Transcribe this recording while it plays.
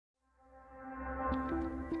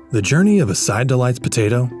The journey of a Side Delights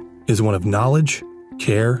potato is one of knowledge,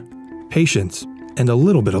 care, patience, and a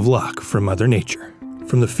little bit of luck from Mother Nature.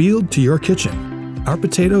 From the field to your kitchen, our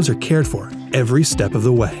potatoes are cared for every step of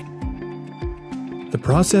the way. The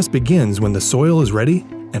process begins when the soil is ready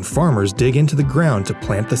and farmers dig into the ground to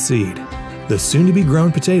plant the seed. The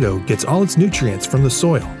soon-to-be-grown potato gets all its nutrients from the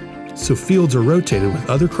soil, so fields are rotated with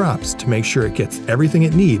other crops to make sure it gets everything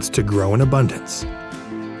it needs to grow in abundance.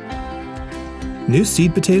 New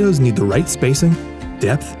seed potatoes need the right spacing,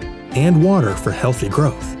 depth, and water for healthy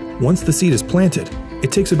growth. Once the seed is planted,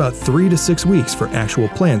 it takes about 3 to 6 weeks for actual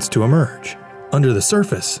plants to emerge. Under the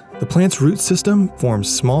surface, the plant's root system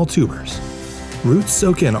forms small tubers. Roots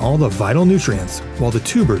soak in all the vital nutrients while the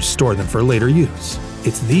tubers store them for later use.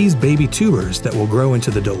 It's these baby tubers that will grow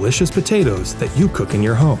into the delicious potatoes that you cook in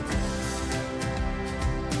your home.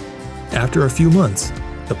 After a few months,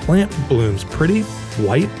 the plant blooms pretty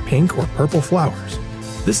white, pink, or purple flowers.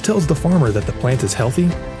 This tells the farmer that the plant is healthy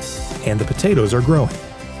and the potatoes are growing.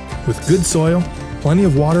 With good soil, plenty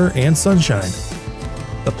of water, and sunshine,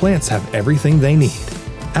 the plants have everything they need.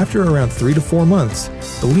 After around 3 to 4 months,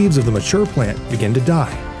 the leaves of the mature plant begin to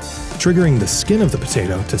die, triggering the skin of the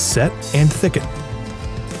potato to set and thicken.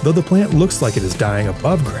 Though the plant looks like it is dying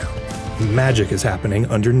above ground, magic is happening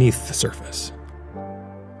underneath the surface.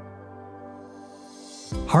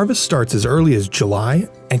 Harvest starts as early as July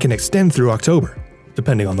and can extend through October,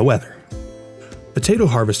 depending on the weather. Potato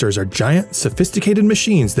harvesters are giant, sophisticated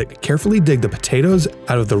machines that carefully dig the potatoes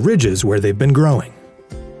out of the ridges where they've been growing.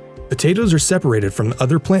 Potatoes are separated from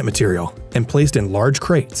other plant material and placed in large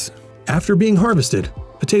crates. After being harvested,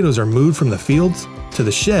 potatoes are moved from the fields to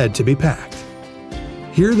the shed to be packed.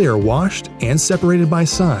 Here they are washed and separated by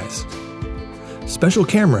size. Special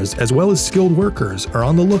cameras as well as skilled workers are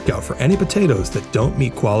on the lookout for any potatoes that don't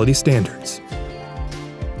meet quality standards.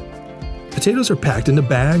 Potatoes are packed into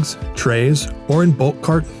bags, trays, or in bulk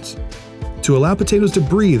cartons. To allow potatoes to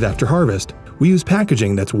breathe after harvest, we use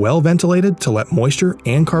packaging that's well ventilated to let moisture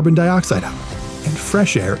and carbon dioxide out, and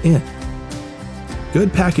fresh air in.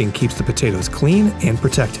 Good packing keeps the potatoes clean and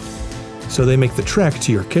protected, so they make the trek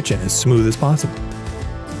to your kitchen as smooth as possible.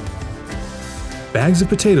 Bags of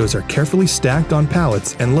potatoes are carefully stacked on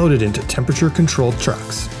pallets and loaded into temperature-controlled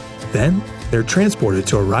trucks. Then, they're transported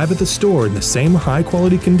to arrive at the store in the same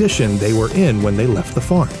high-quality condition they were in when they left the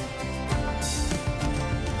farm.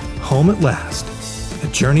 Home at last. The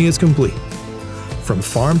journey is complete. From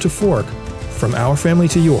farm to fork, from our family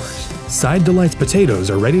to yours, Side Delights potatoes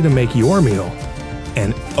are ready to make your meal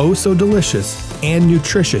an oh-so-delicious and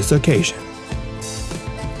nutritious occasion.